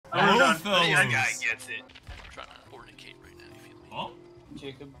on. fellows. That guy gets it. I'm trying to fornicate right now, you feel me? Oh?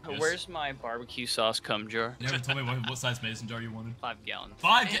 Jacob, Yes. where's my barbecue sauce cum jar? You never told me what size mason jar you wanted. 5 gallons.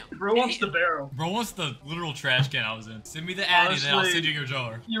 5 Bro wants the barrel. Bro wants the literal trash can I was in. Send me the addy, then I'll Honestly, send you your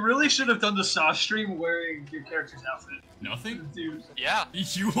jar. You really should have done the sauce stream wearing your character's outfit. Nothing? Dude. Yeah.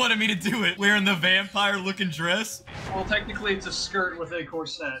 You wanted me to do it wearing the vampire-looking dress? Well, technically it's a skirt with a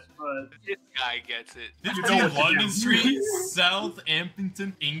corset, but... This guy gets it. 15 London Street, South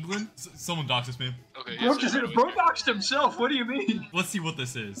Ampington, England. Someone dox this man. Okay, Bro, yes, sir. bro doxed himself, what do you mean? Let's see what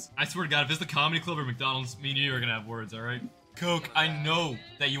this is. I swear to God, if it's the comedy club or McDonald's, me and you are gonna have words, alright? Coke, I know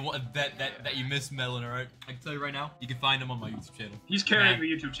that you want that you miss Melon, alright? I can tell you right now, you can find him on my YouTube channel. He's carrying Man,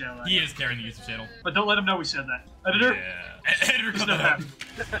 the YouTube channel. He is carrying the YouTube channel. But don't let him know we said that. Editor? Yeah. Editor, He's cut not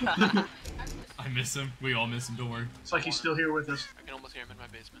that out. happy. I miss him. We all miss him, don't worry. It's like he's still here with us. I can almost hear him in my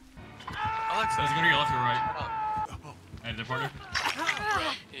basement. Alexa. Is it gonna go left or right? Oh. Editor partner?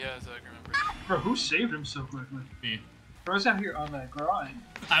 He has a remember. Bro, who saved him so quickly? Me. Bro's out here on that grind.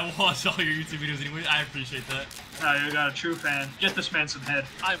 I watch all your YouTube videos anyway. I appreciate that. Oh, you got a true fan. Get this man some head.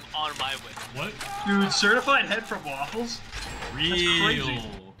 I'm on my way. What? Dude, certified head from Waffles? Real. crazy.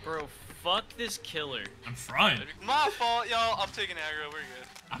 Bro, fuck this killer. I'm frying. My fault, y'all. I'm taking aggro. We're good.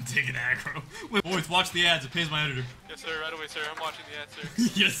 I'm taking aggro. Wait, boys, watch the ads. It pays my editor. Yes, sir. Right away, sir. I'm watching the ad,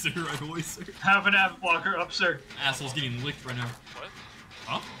 sir. Yes, sir. Right away, sir. Have an ad blocker up, sir. Asshole's getting licked right now. What?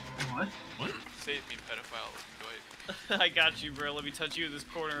 Huh? What? What? Save me, pedophile. Dwight. I got you, bro. Let me touch you in this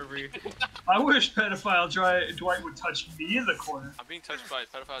corner over here. I wish pedophile Dwight would touch me in the corner. I'm being touched by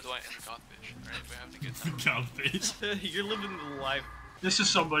pedophile Dwight and the goth bitch. Alright, we have to get that. God, bitch. You're living the life. This is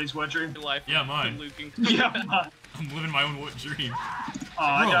somebody's wet dream. Your life. Yeah, mine. Looping. Yeah, man. I'm living my own dream. Oh,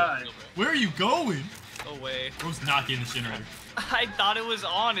 I Bro. died. Where are you going? Away. Bro's not getting the generator. I thought it was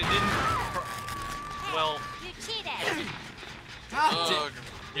on. It didn't. Well. You cheated. Oh,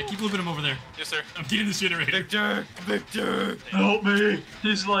 Yeah, keep looping him over there. yes, sir. I'm getting the generator. Victor. Victor. Help me!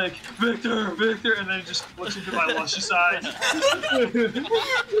 He's like, Victor, Victor, and then he just looks into my luscious eyes.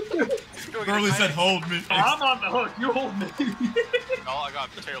 Burley said, hold me. I'm on the hook, you hold me. Oh, I got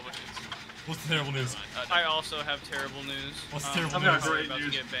terrible news. What's the terrible news? I also have terrible news. What's terrible I've got news? great about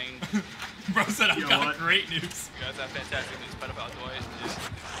news. to get banged. Bro said, I've You know got what? great news. You guys have fantastic news. Pedophile Dwight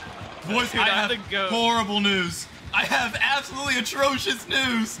is Boys, Dude, I I'm have the goat. horrible news. I have absolutely atrocious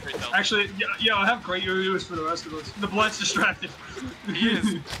news. great help. Actually, yeah, I have great news for the rest of us. The blood's distracted. He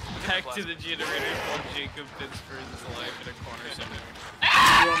is. Back to the generator while Jacob fits for his life in a corner somewhere.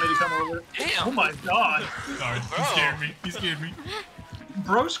 You want me to come over? Damn. Oh my god. Sorry, he Bro. scared me. He scared me.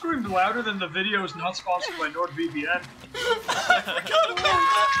 Bro screamed louder than the video is not sponsored by NordVPN.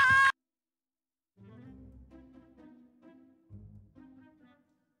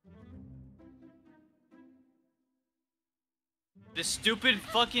 This stupid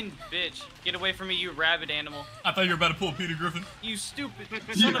fucking bitch. Get away from me, you rabid animal. I thought you were about to pull Peter Griffin. You stupid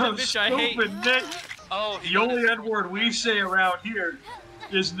son of a bitch, I hate. Nick. Oh, he The got only his- N-word we say around here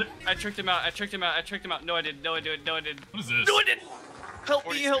is... I tricked him out, I tricked him out, I tricked him out. No, I didn't, no, I didn't, no, I didn't. What is this? No, I didn't! Help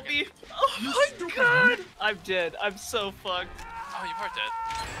 40 me, help me! Oh my god! I'm dead, I'm so fucked. Oh, you are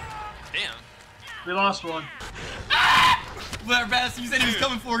dead. Damn. We lost one. Blair Bass, you said he was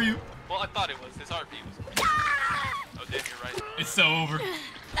coming for you. Well, I thought it was. His heartbeat was. Oh, damn, you're right. It's so over.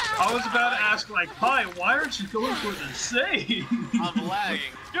 I was about to ask, like, hi, why aren't you going for the save? I'm lagging.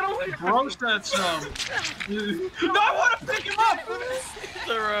 Get away, bro, said some. No, I want to pick him up!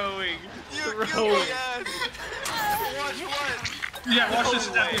 Throwing. You Throwing. ass. Watch what? Yeah, watch No this.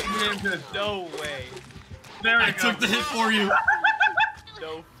 way. Damn good. No way. There we I go. took the hit for you.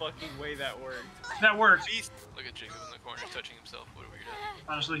 No fucking way that worked. That worked. Beast. Look at Jacob in the corner touching himself. What a weirdo.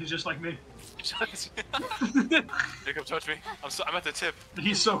 Honestly, he's just like me. Jacob, touch me. I'm at the tip.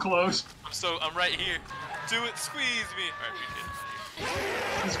 He's so close. I'm right here. Do it, squeeze me. Alright, appreciate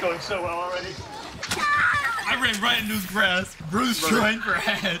it. He's going so well already. I ran right into his grass. Bruce trying for a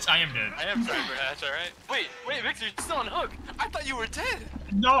hatch. I am dead. I am trying for hatch, alright? Wait, Victor, you're still on hook. I thought you were dead.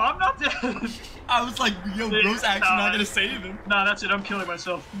 No, I'm not dead. I was like, yo, bro's actually not gonna save him. Nah, that's it. I'm killing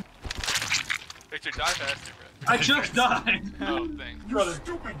myself. Victor, die faster, bro. I just died. Oh, thanks. Brother.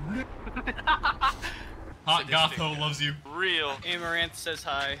 Hot Gotho loves you. Real. Amaranth says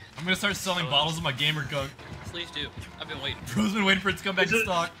hi. I'm gonna start selling bottles of my gamer gunk. Please do. I've been waiting. Bro's been waiting for it to come back to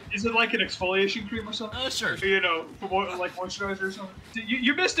stock. Is it like an exfoliation cream or something? Sure. You know, for like moisturizer or something?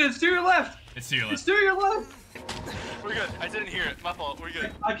 You missed it. It's to your left. It's to your It's left. to your left. We're good. I didn't hear it. My fault. We're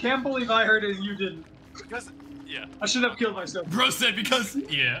good. I can't believe I heard it and you didn't. Because Yeah. I should have killed myself. Bro said because,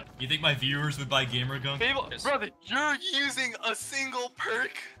 yeah. You think my viewers would buy gamer gun? Fable, brother, you're using a single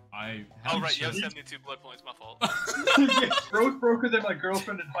perk. I Oh have right, you have 72 blood points. My fault. Yeah, bro's broker than my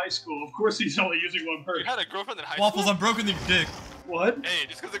girlfriend in high school. Of course he's only using one perk. You had a girlfriend in high Waffles, school? I'm broken the dick. What? Hey,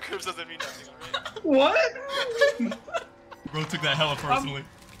 just because the curves doesn't mean nothing, alright? What? Bro took that hella personally.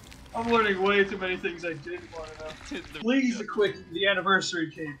 I'm learning way too many things I didn't want to know. Please, the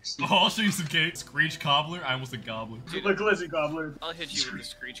anniversary cakes. Oh, I'll show you some cake. Screech Cobbler? I almost said Gobbler. Dude, the glizzy gobbler. I'll hit you with the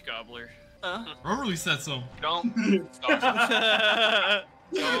Screech Gobbler. Bro really said some. Don't stop.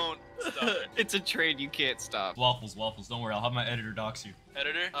 Don't stop it. It's a trade you can't stop. Waffles, don't worry. I'll have my editor dox you.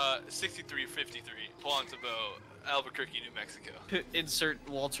 Editor, 6353, Pontebo, Albuquerque, New Mexico. Insert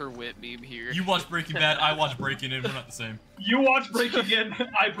Walter Whit meme here. You watch Breaking Bad, I watch Breaking In. We're not the same. You watch Breaking In,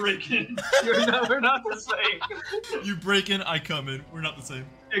 I break in. We're not the same. You break in, I come in. We're not the same.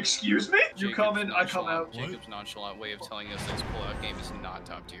 Excuse me? You Jacob's come in, I come nonchalant- out. Jacob's nonchalant way of telling us this pullout game is not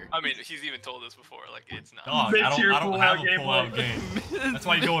top tier. I mean, he's even told us before, like, it's not. Dog, Mid-tier I don't pull-out have a pullout game. That's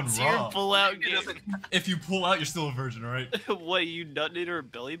why you're going Tier raw. pullout He game. doesn't. If you pull out, you're still a virgin, alright? What, you nutted her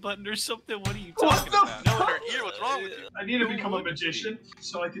belly button or something? What are you What talking the about? No, in her ear, what's wrong with you? I need to become a magician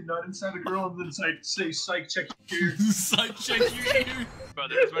so I can nut inside a girl and then say psych check your ear. Psych check your ear.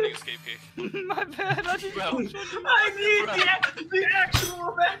 Brother, he's running escape cake. My bad, I didn't Bro. I need the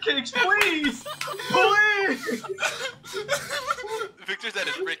actual pancakes, please! Please! Victor's at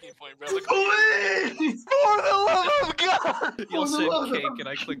his breaking point, bro. Look, Please! For the love of God! Y'all For the said love of- cake and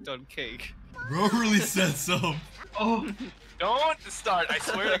I clicked on cake. Bro really said some. Oh, don't start, I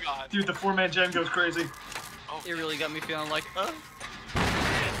swear to God. dude, the 4-man jam goes crazy. It really got me feeling like,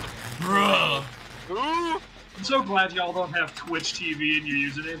 Bruh. Ooh! I'm so glad y'all don't have Twitch TV in your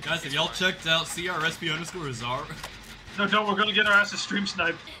username. Guys, have y'all checked out CRSP_Zaros? No, don't, we're gonna get our asses stream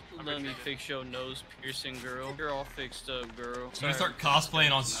sniped. let me fix your nose piercing, girl. You're all fixed up, girl. I'm gonna start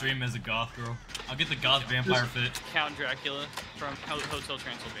cosplaying on stream as a goth girl. I'll get the goth vampire fit. Count Dracula from Hotel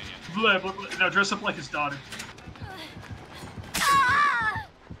Transylvania. Blah, blah, blah. No, dress up like his daughter.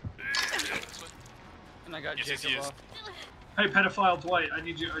 And I got Yes, yes, Jacob yes. off. Hey, pedophile Dwight, I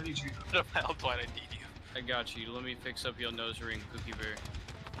need you. How do I need you? I got you. Let me fix up your nose ring, Cookie Bear.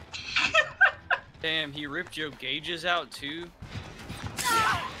 Damn, he ripped your gauges out too?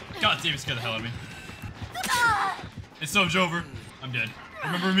 God damn, it scared the hell out of me. It's so over. I'm dead.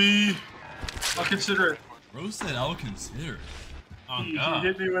 Remember me? I'll consider it. Rose said I'll consider it. Oh He god.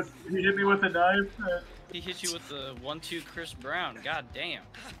 hit me with a knife. He hit you with the 1-2 Chris Brown. God damn.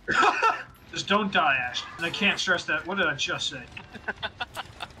 Just don't die, Ash. And I can't stress that. What did I just say?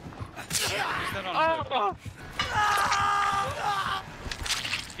 Is that on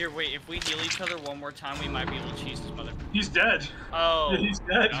Here, wait. If we heal each other one more time, we might be able to cheese this mother. He's dead. Oh. Yeah, he's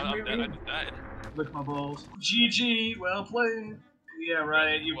dead. I'm dead, I just died. Lick my balls. GG, well played. Yeah,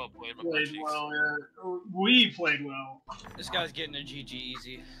 right. You Well played, my played cheeks. well. Yeah. We played well. This guy's getting a GG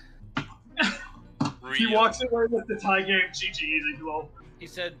easy. He Real. walks away with the tie game. GG easy. Lol. He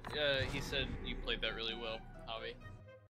said you played that really well, Javi.